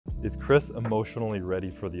Is Chris emotionally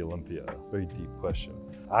ready for the Olympia? Very deep question.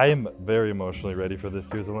 I am very emotionally ready for this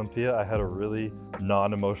year's Olympia. I had a really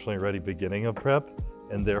non-emotionally ready beginning of prep,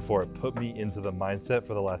 and therefore it put me into the mindset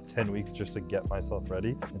for the last 10 weeks just to get myself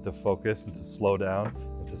ready and to focus and to slow down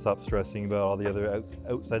and to stop stressing about all the other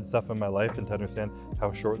outside stuff in my life and to understand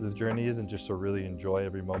how short this journey is and just to really enjoy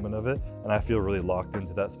every moment of it. And I feel really locked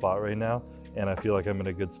into that spot right now. And I feel like I'm in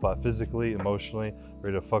a good spot physically, emotionally,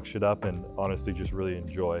 ready to fuck shit up and honestly just really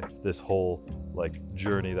enjoy this whole like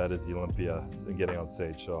journey that is the Olympia and getting on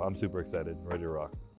stage. So I'm super excited, ready to rock.